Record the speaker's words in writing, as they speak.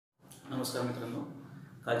नमस्कार मित्रांनो,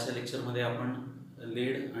 कालच्या लेक्चरमध्ये आपण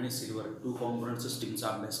लेड आणि सिल्वर टू कॉम्पोनंट सिस्टीमचा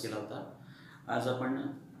अभ्यास केला होता. आज आपण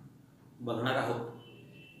बघणार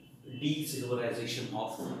आहोत डिसिल्वरायझेशन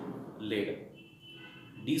ऑफ लेड.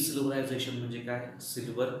 डिसिल्वरायझेशन म्हणजे काय?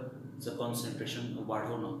 सिल्वरचं कॉन्सन्ट्रेशन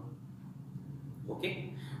वाढवणं. ओके,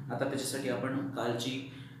 आता त्याच्यासाठी आपण कालची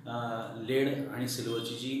लेड आणि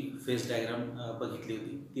सिल्वरची जी फेज डायग्राम बघितली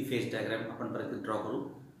होती ती फेज डायग्राम आपण परत ड्रॉ करू.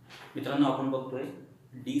 मित्रांनो, आपण बघतोय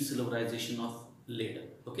डिसिल्वरायझेशन ऑफ लेड.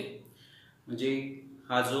 ओके, म्हणजे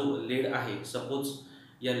हा जो लेड आहे, सपोज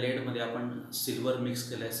या लेडमध्ये आपण सिल्वर मिक्स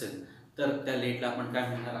केलं असेल तर त्या लेडला आपण काय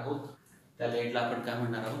म्हणणार आहोत? त्या लेडला आपण काय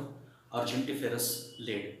म्हणणार आहोत? अर्जेंटिफेरस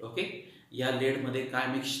लेड. ओके, या लेडमध्ये काय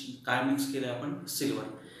मिक्स केलं आपण? सिल्वर.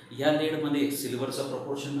 या लेडमध्ये सिल्वरचं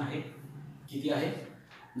प्रपोर्शन आहे किती आहे?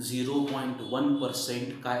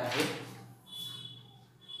 0.1% काय आहे?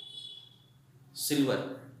 सिल्वर.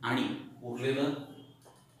 आणि उरलेलं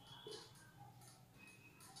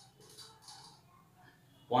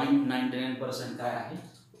 0.99% काय आहे?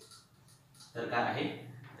 तर काय आहे?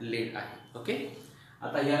 लेड आहे. ओके,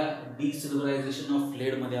 आता या डिसिल्वरायझेशन ऑफ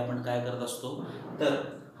लेडमध्ये आपण काय करत असतो? तर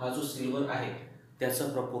हा जो सिल्वर आहे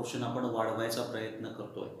त्याचं प्रपोर्शन आपण वाढवायचा प्रयत्न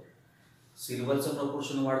करतोय. सिल्वरचं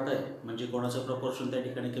प्रपोर्शन वाढतंय म्हणजे कोणाचं प्रपोर्शन त्या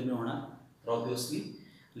ठिकाणी कमी होणार? ऑब्वियसली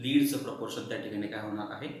लीडचं प्रपोर्शन त्या ठिकाणी काय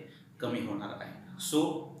होणार आहे? कमी होणार आहे. सो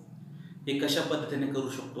हे कशा पद्धतीने करू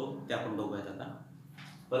शकतो ते आपण बघूयात. आता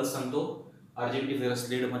परत सांगतो, अर्जेंटिफेरस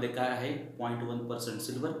लीडमध्ये काय आहे? 0.1%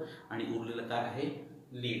 सिल्वर आणि उरलेलं काय आहे?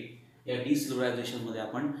 लीड. या डिसिल्वरायझेशनमध्ये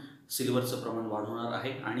आपण सिल्वरचं प्रमाण वाढवणार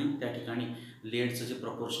आहे आणि त्या ठिकाणी लेडचं जे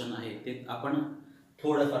प्रपोर्शन आहे ते आपण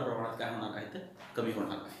थोड्याफार प्रमाणात काय होणार आहे? तर कमी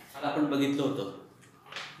होणार आहे. आता आपण बघितलं होतं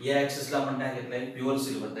या ॲक्सिसला आपण काय घेतलं आहे? Pure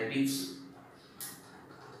silver, that is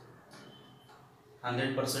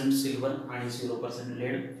 100% silver आणि 0%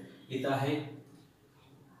 लेड. इथं आहे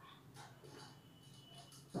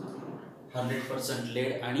 100%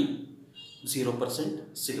 लेड आणि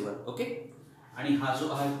 0% सिल्वर. ओके, आणि हा जो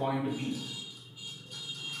आहे पॉइंट बी,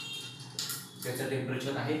 त्याचं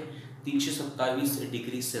टेम्परेचर आहे 327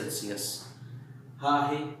 डिग्री सेल्सिअस. हा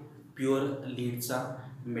आहे प्युअर लीडचा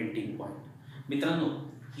मेल्टिंग पॉइंट. मित्रांनो,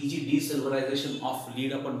 ही जी डिसिल्वरायझेशन ऑफ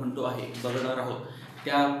लीड आपण म्हणतो आहे, बघणार आहोत,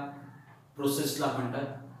 त्या प्रोसेसला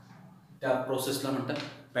म्हणतात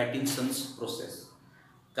पॅटिन्सन्स प्रोसेस.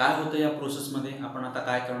 काय होतं या प्रोसेसमध्ये? आपण आता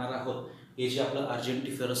काय करणार आहोत? हे जे आपलं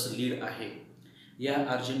अर्जेंटिफेरस लीड आहे, या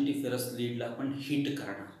अर्जेंटिफेरस लीडला आपण हीट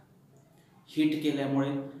करणार. हीट केल्यामुळे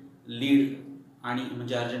लीड आणि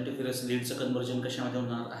म्हणजे अर्जेंटिफेरस लीडचं कन्व्हर्जन कशामध्ये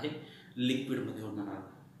होणार आहे? लिक्विडमध्ये होणार आहे.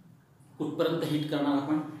 कुठपर्यंत हीट करणार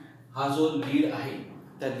आपण? हा जो लीड आहे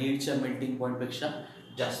त्या लीडच्या मेल्टिंग पॉईंटपेक्षा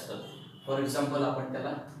जास्त. फॉर एक्झाम्पल आपण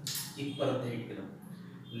त्याला इथपर्यंत हीट केलं.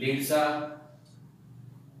 लीडचा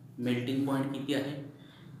मेल्टिंग पॉईंट किती आहे?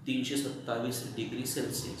 327 डिग्री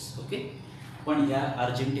सेल्सिअस. ओके, पण या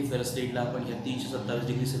अर्जेंटिफेरस लीडला आपण या 327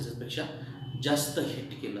 डिग्री सेल्सिअसपेक्षा जास्त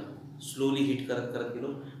हीट केलं. स्लोली हीट करत गेलो,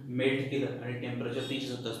 मेल्ट केलं आणि टेम्परेचर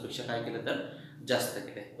 327 पेक्षा काय केलं? तर जास्त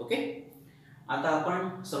केलं. ओके, आता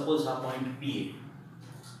आपण सपोज हा पॉईंट पी आहे,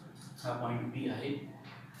 हा पॉईंट पी आहे.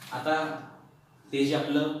 आता ते जे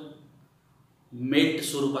आपलं मेल्ट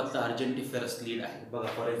स्वरूपातलं अर्जेंटिफेरस लीड आहे, बघा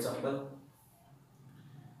फॉर एक्झाम्पल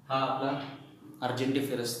हा आपला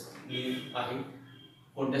अर्जेंटिफेरस लीड आहे.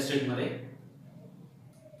 कोणत्या स्टेटमध्ये?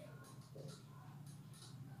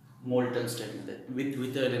 मोल्टन स्टेटमध्ये,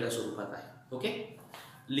 वितळलेल्या स्वरूपात आहे. ओके,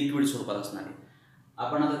 लिक्विड स्वरूपात असणार आहे.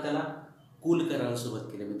 आपण आता त्याला कूल करायला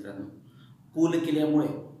सुरुवात केली. मित्रांनो, कूल केल्यामुळे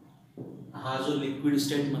हा जो लिक्विड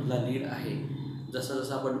स्टेटमधला लीड आहे,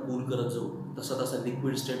 जसं आपण कूल करत जाऊ तसा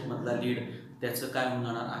लिक्विड स्टेटमधला लीड त्याचं काय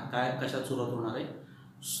होणार? काय कशात सुरुवात होणार आहे?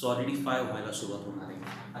 सॉलिडिफाय व्हायला सुरुवात होणार आहे.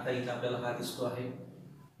 आता इथं आपल्याला हा दिसतो आहे,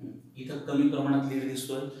 इथं कमी प्रमाणात लीड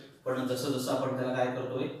दिसतोय, पण जसं आपण त्याला काय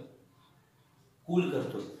करतोय? कूल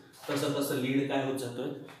करतोय, तसं लीड काय होत जातोय?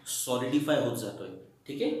 सॉलिडिफाय होत जातोय.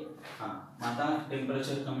 ठीक आहे. हां, आता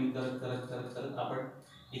टेम्परेचर कमी करत आपण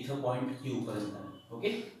इथं पॉईंट क्यू पर्यंत आलो. ओके,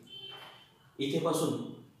 इथे पासून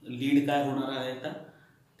लीड काय होणार आहे? आता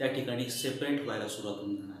त्या ठिकाणी सेपरेट व्हायला सुरुवात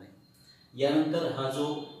होऊन जाणार आहे. यानंतर हा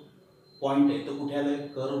जो पॉईंट आहे तो कुठे आला?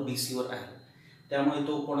 कर्व BC वर आहे. त्यामुळे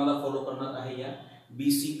तो कोणाला फॉलो करणार आहे? या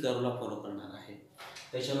BC कर्वला फॉलो करणार आहे.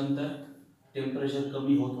 त्याच्यानंतर टेम्परेचर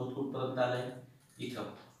कमी होत कुठपर्यंत आलंय?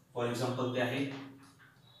 इथं फॉर एक्झाम्पल ते आहे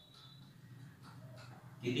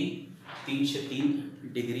किती? 303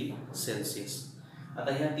 डिग्री सेल्सिअस.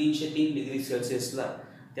 आता ह्या 303 डिग्री सेल्सिअसला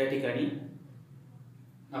त्या ठिकाणी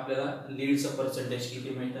आपल्याला लीडचं पर्सेंटेज किती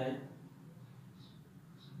मिळत आहे?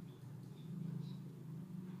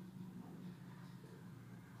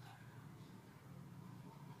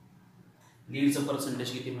 लीडचं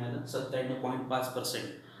पर्सेंटेज किती मिळालं 97.5%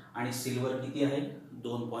 आणि सिल्वर किती आहे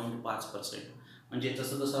 2.5%. म्हणजे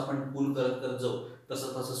जसं जसं आपण कूल करत करत जाऊ तसं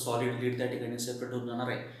तसं सॉलिड लीड त्या ठिकाणी सेपरेट होऊन जाणार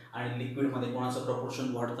आहे आणि लिक्विडमध्ये कोणाचं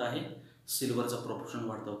प्रपोर्शन वाढतं आहे सिल्वरचं प्रपोर्शन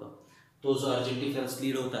वाढतं होतं. तो जो अर्जेंटिफेरस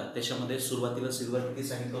लीड होता त्याच्यामध्ये सुरुवातीला सिल्वर किती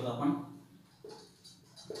सांगितलं होतं आपण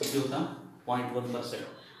किती होता 0.1%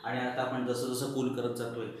 आणि आता आपण जसं जसं कूल करत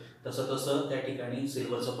जातोय तसं तसं त्या ठिकाणी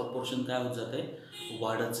सिल्वरचं प्रपोर्शन काय होत जात आहे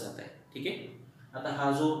वाढत जात आहे. ठीक आहे. आता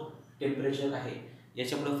हा जो टेम्परेचर आहे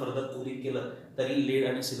याच्यापुढे फर्दर कूलिंग केलं तरी लीड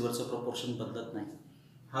आणि सिल्वरचं प्रपोर्शन बदलत नाही.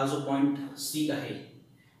 हा जो पॉईंट सी आहे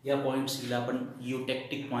या पॉईंट सीला आपण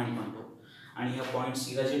युटेक्टिक पॉईंट म्हणतो आणि ह्या पॉईंट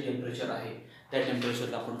सीला जे टेम्परेचर आहे त्या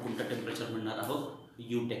टेम्परेचरला आपण कोणतं टेम्परेचर म्हणणार आहोत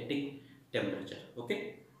युटेक्टिक टेम्परेचर. ओके.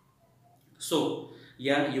 सो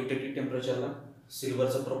या युटेक्टिक टेम्परेचरला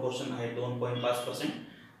सिल्वरचं प्रपोर्शन आहे 2.5%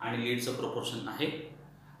 आणि लीडचं प्रपोर्शन आहे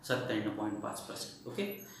 97.5%. ओके.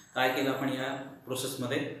 काय केलं आपण या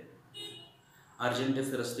प्रोसेसमध्ये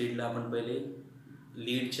अर्जेंटिफेरस लीडला आपण पहिले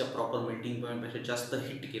लीडच्या प्रॉपर मेल्टिंग पॉईंटपेक्षा जास्त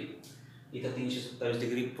हिट केलं. इथं 327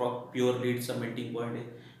 डिग्री प्युअर लीडचा मेल्टिंग पॉईंट आहे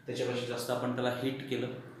त्याच्यापेक्षा जास्त आपण त्याला हिट केलं.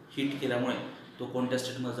 हिट केल्यामुळे तो कोणत्या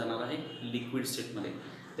स्टेटमध्ये जाणार आहे लिक्विड स्टेटमध्ये.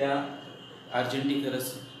 त्या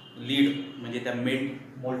अर्जेंटिफेरस लीड म्हणजे त्या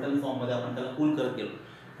मोल्टन फॉर्ममध्ये आपण त्याला कूल करत गेलो.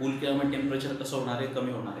 कूल केल्यामुळे टेम्परेचर कसं होणार आहे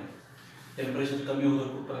कमी होणार आहे. टेम्परेचर कमी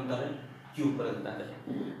होतं कुठपर्यंत आलं क्यूपर्यंत आलं.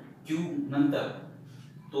 क्यू नंतर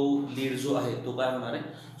तो लीड जो आहे तो काय होणार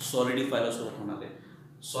आहे सॉलिडिफायला सुरुवात होणार आहे.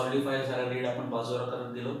 सॉलिडिफाय झाला लीड आपण बाजूला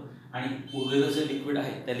करत गेलो आणि उरलेलं जे लिक्विड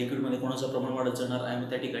आहे त्या लिक्विडमध्ये कोणाचं प्रमाण वाढत जाणार आहे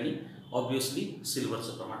त्या ठिकाणी ऑब्व्हियसली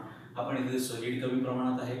सिल्वरचं प्रमाण. आपण इथे दिसतो लीड कमी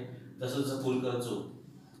प्रमाणात आहे. जसं जसं कूल करत जाऊ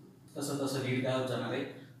तसं तसं लीड काय होत जाणार आहे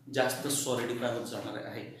जास्त सॉलिडिफाय होत जाणार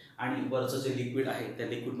आहे आणि वरचं जे लिक्विड आहे त्या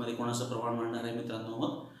लिक्विडमध्ये कोणाचं प्रमाण वाढणार आहे मित्रांनो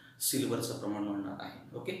मग सिल्वरचं प्रमाण वाढणार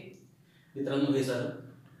आहे. ओके मित्रांनो हे झालं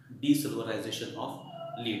डिसिल्वरायझेशन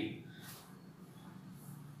ऑफ लीड.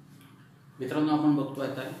 मित्रांनो आपण बघतो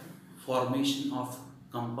आता formation of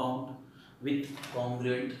compound with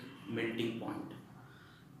congruent melting point.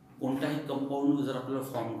 कोणताही कंपाऊंड जर आपल्याला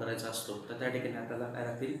फॉर्म करायचा असतो तर त्या ठिकाणी आपल्याला काय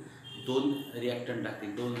लागतील दोन रिॲक्टंट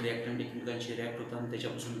लागतील. दोन रिॲक्टंट एकमेकांशी रिॲक्ट होतात आणि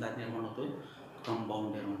त्याच्यापासून काय निर्माण होतोय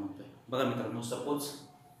कंपाऊंड निर्माण होतोय. बघा मित्रांनो suppose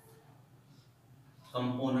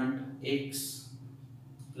component x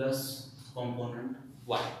plus component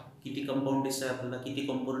Y. किती कंपाऊंड दिसत आहे आपल्याला किती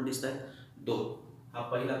कंपोनंट दिसत आहेत दोन. हा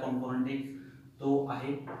पहिला कंपोनंट एक तो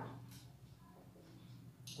आहे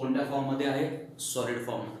कोणत्या फॉर्ममध्ये आहे सॉलिड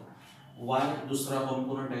फॉर्ममध्ये. वाय दुसरा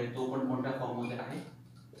कंपोनंट आहे तो पण कोणत्या फॉर्ममध्ये आहे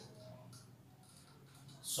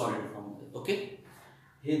सॉलिड फॉर्ममध्ये. ओके.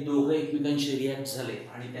 हे दोघं एकमेकांशी रिॲक्ट झाले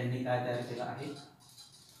आणि त्यांनी काय तयार केलं आहे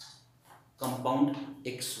compound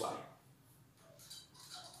x Y.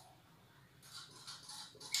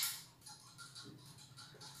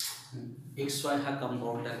 X Y हा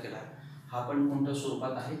कंपाऊंड तयार केला. हा पण कोणत्या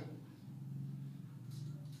स्वरूपात आहे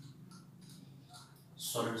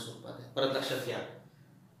सॉलिड स्वरूपात आहे. परत लक्षात घ्या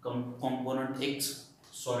कंपोनंट एक्स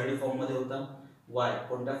सॉलिड फॉर्ममध्ये होता वाय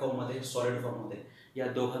कोणत्या फॉर्ममध्ये सॉलिड फॉर्ममध्ये. या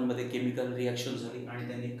दोघांमध्ये केमिकल रिॲक्शन झाली आणि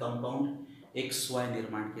त्यांनी कंपाऊंड एक्स वाय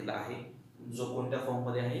निर्माण केला आहे जो कोणत्या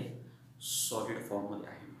फॉर्ममध्ये आहे सॉलिड फॉर्ममध्ये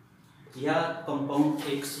आहे. या कंपाऊंड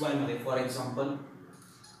एक्स वाय मध्ये फॉर एक्झाम्पल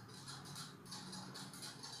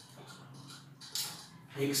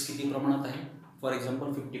एक्स किती प्रमाणात आहे फॉर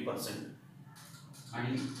एक्झाम्पल 50%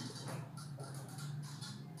 आणि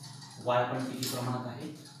वाय पण किती प्रमाणात आहे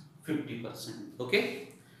 50%. ओके.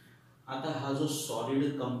 आता हा जो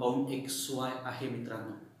सॉलिड कंपाऊंड एक्स वाय आहे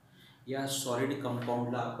मित्रांनो या सॉलिड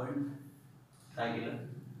कंपाऊंडला आपण काय केलं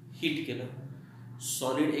हीट केलं.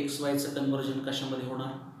 सॉलिड एक्स वायचं कन्व्हर्जन कशामध्ये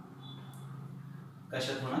होणार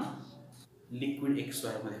कशात होणार लिक्विड एक्स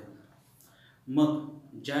वाय मध्ये होणार.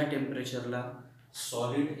 मग ज्या टेम्परेचरला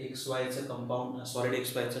सॉलिड एक्स वायचं कंपाऊंड सॉलिड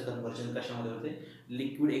एक्स वायचं कन्व्हर्जन कशामध्ये होते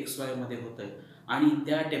लिक्विड एक्स वाय मध्ये होतंय आणि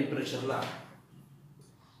त्या टेम्परेचरला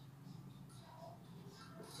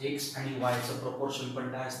एक्स आणि वायचं प्रपोर्शन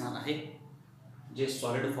पण काय असणार आहे जे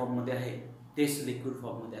सॉलिड फॉर्ममध्ये आहे तेच लिक्विड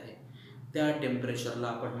फॉर्ममध्ये आहे. त्या टेम्परेचरला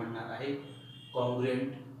आपण म्हणणार आहे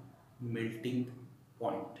कॉन्ग्रुएंट मेल्टिंग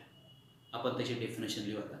पॉईंट. आपण त्याची डेफिनेशन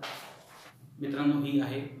लिहू आता. मित्रांनो ही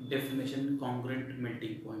आहे डेफिनेशन कॉन्ग्रुएंट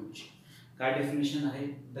मेल्टिंग पॉईंटची. काय डेफिनेशन आहे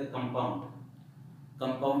द कंपाऊंड.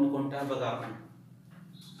 कंपाऊंड कोणता बघा आपण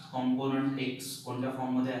कॉम्पोनंट एक्स कोणत्या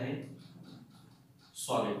फॉर्ममध्ये आहे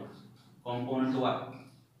सॉलिड. कॉम्पोनंट वाय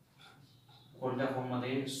कोणत्या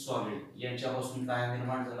फॉर्ममध्ये सॉलिड. यांच्यापासून काय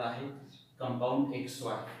निर्माण झाला आहे कंपाऊंड एक्स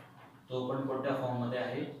वाय तो पण कोणत्या फॉर्ममध्ये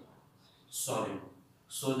आहे सॉलिड.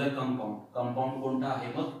 सो द कंपाऊंड कोणता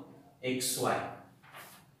आहे मग x Y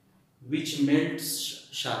which melts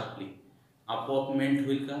sharply. आपोआप मेल्ट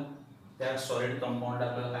होईल का त्या सॉलिड कंपाऊंड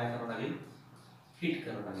आपल्याला काय करावं लागेल, हीट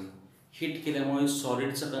करावं लागेल. हीट केल्यामुळे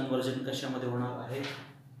सॉलिडचं कन्व्हर्जन कशामध्ये होणार आहे,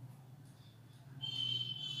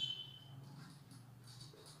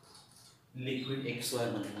 लिक्विड XY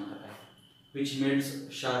मध्ये होणार आहे, which melts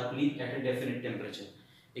sharply at a definite temperature.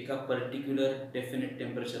 एका पर्टिक्युलर डेफिनेट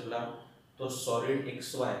टेम्परेचरला तो सॉलिड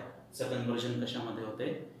XY चं कन्व्हर्जन कशामध्ये होते,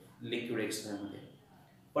 लिक्विड XY मध्ये.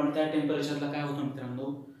 पण त्या टेम्परेचरला काय होतं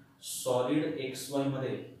मित्रांनो, सॉलिड XY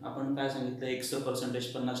मध्ये आपण काय सांगितलं, Xचं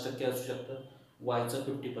पर्सेंटेज 50% असू शकतं, Yचं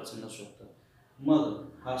 50% असू शकतं.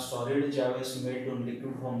 मग हा सॉलिड ज्यावेळेस मेल्ट होऊन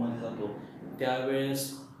लिक्विड फॉर्ममध्ये जातो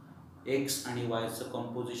त्यावेळेस X आणि Yचं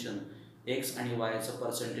कंपोजिशन, X आणि Yचं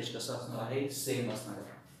पर्सेंटेज कसं असणार आहे, सेम असणार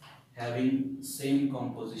आहे. Having same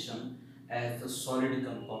composition as the solid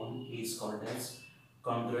compound is called as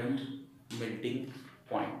congruent melting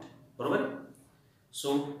point. बरोबर.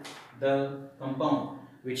 So the compound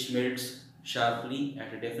which melts sharply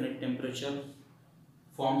at a definite temperature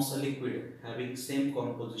forms a liquid having same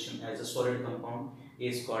composition as a solid compound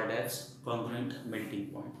is called as congruent melting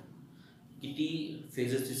point. किती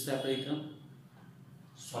phases दिसतात आपल्या इथं,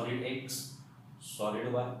 solid X,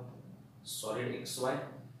 solid Y, solid XY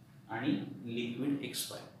आणि liquid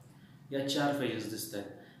XY. या 4 phases दिसत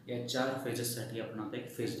आहेत. या 4 फेजेससाठी आपण आता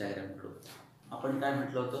एक फेज डायग्राम काढू. आपण काय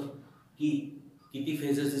म्हटलं होतं की किती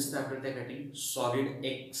फेजेस दिसतात आपल्याला त्यासाठी, सॉलिड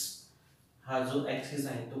X हा जो ॲक्सिस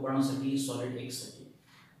आहे तो कोणासाठी, सॉलिड X साठी.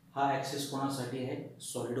 हा ॲक्सिस कोणासाठी आहे,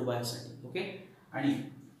 सॉलिड Y साठी. ओके. आणि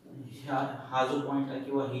हा जो पॉइंट आहे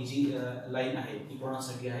किंवा ही जी लाईन आहे ती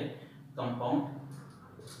कोणासाठी आहे, कंपाऊंड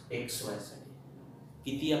XY साठी.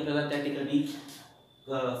 किती आपल्याला त्या ठिकाणी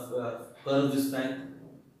कर्व दिसत आहेत,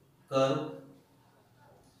 कर्व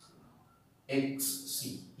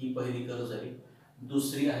XC ही पहिली कर्व झाली.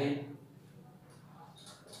 दुसरी आहे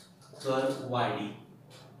कर्व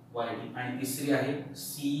YD आणि तिसरी आहे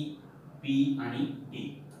CP आणि D.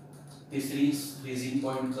 तिसरी फ्रीजिंग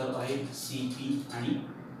पॉइंट कर्व आहे CP आणि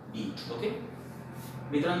D. ओके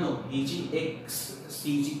मित्रांनो, ही जी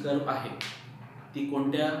XC जी कर्व आहे ती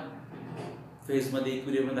कोणत्या फेज मध्ये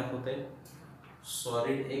इक्विलिब्रियम दाखवत आहे,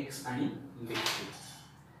 सॉलिड X आणि लिक्विड,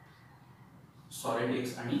 सॉलिड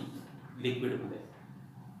X आणि लिक्विड मध्ये.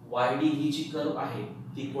 YD ही जी कर्व आहे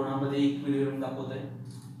ती कोणामध्ये इक्विलिब्रियम दाखवत आहे,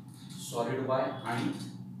 सॉलिड Y आणि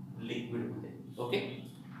लिक्विड मध्ये. ओके.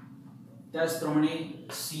 त्याचप्रमाणे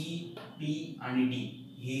CP आणि D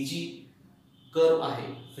ही जी कर्व आहे,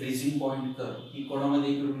 फ्रीजिंग पॉइंट कर्व, ही कोणामध्ये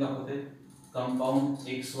इक्विलिब्रियम दाखवते, कंपाऊंड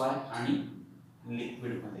XY आणि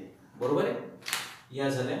लिक्विड मध्ये. बरोबर आहे. या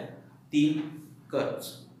झाल्या 3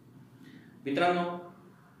 कर्व्स. मित्रांनो,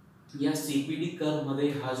 या CPD कर्व मध्ये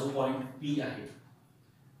हा जो पॉइंट P आहे,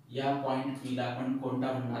 या पॉइंट P ला आपण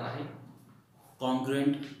कोणता म्हणणार आहे,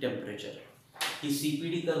 कॉन्ग्रुएंट टेम्परेचर. ही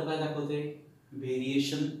CPD कर्व काय दाखवते,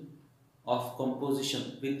 variation of composition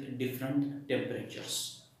with different temperatures.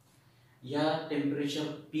 या टेम्परेचर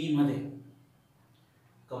P मध्ये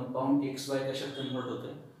कंपाऊंड XY कशात कन्वर्ट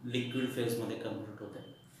होतं, लिक्विड फेज मध्ये कन्वर्ट होतं.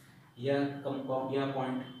 या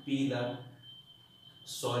पॉइंट P ला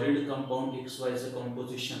सॉलिड कंपाऊंड XY चं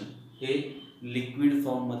कंपोजिशन हे लिक्विड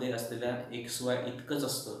फॉर्म मध्ये असलेल्या XY इतकंच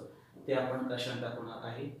असतं. ते आपण कशाने दाखवणार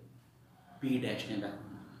आहे, P डॅशने दाखवणार.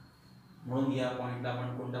 म्हणून या पॉइंटला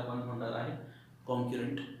आपण कोणता पॉइंट म्हणणार आहे,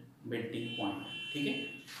 कॉन्ग्रुएंट मेल्टिंग पॉइंट. ठीक आहे.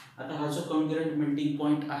 आता हा जो कॉन्ग्रुएंट मेल्टिंग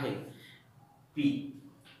पॉइंट आहे P,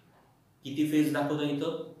 किती फेज दाखवता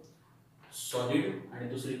इथं, सॉलिड आणि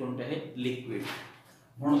दुसरी कोणती आहे, लिक्विड.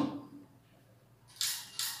 म्हणून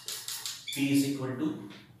P is equal to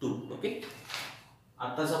 2. Okay.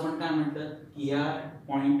 आताच आपण काय म्हटलं की या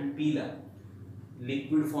पॉइंट P ला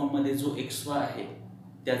लिक्विड फॉर्म मध्ये जो XY आहे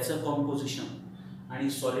त्याचं कॉम्पोजिशन आणि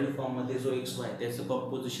सॉलिड फॉर्म मध्ये जो XY आहे त्याचं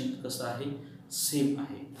कॉम्पोजिशन कसं आहे, सेम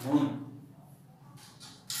आहे. म्हणून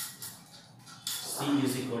C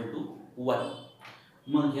इज इक्वल टू 1.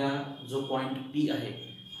 मग या जो पॉइंट P आहे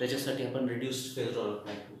त्याच्यासाठी आपण रिड्यूस्ड फेज लॉ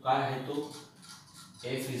अप्लाय करू. काय आहे तो,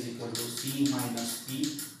 F is equal to C minus P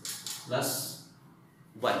plus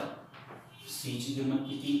 1. C ची किंमत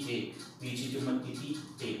किती, 1. P ची किंमत किती,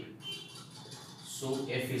 1. So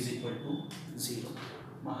F is equal to 0.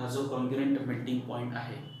 मग हा जो कॉन्ग्रुएंट मेल्टिंग पॉइंट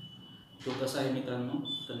आहे तो कसा आहे मित्रांनो,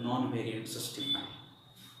 तर नॉन व्हेरिएंट सिस्टीम आहे.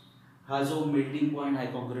 हा जो मेल्टिंग पॉइंट आहे,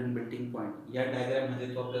 कॉन्ग्रुएंट मेल्टिंग पॉइंट, या डायग्राम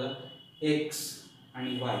मध्ये तो आपल्याला X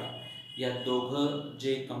आणि Y या दोघं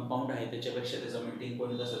जे कंपाऊंड आहे त्याच्यापेक्षा त्याचा मेल्टिंग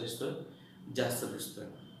पॉइंट कसा दिसतोय, जास्त दिसतोय.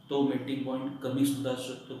 तो मेल्टिंग पॉइंट कमी सुद्धा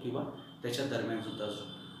असू शकतो किंवा त्याच्या दरम्यान सुद्धा असू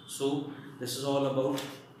शकतो. So this is all about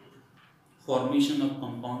formation of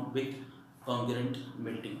compound with congruent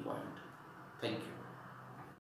melting point. Thank you.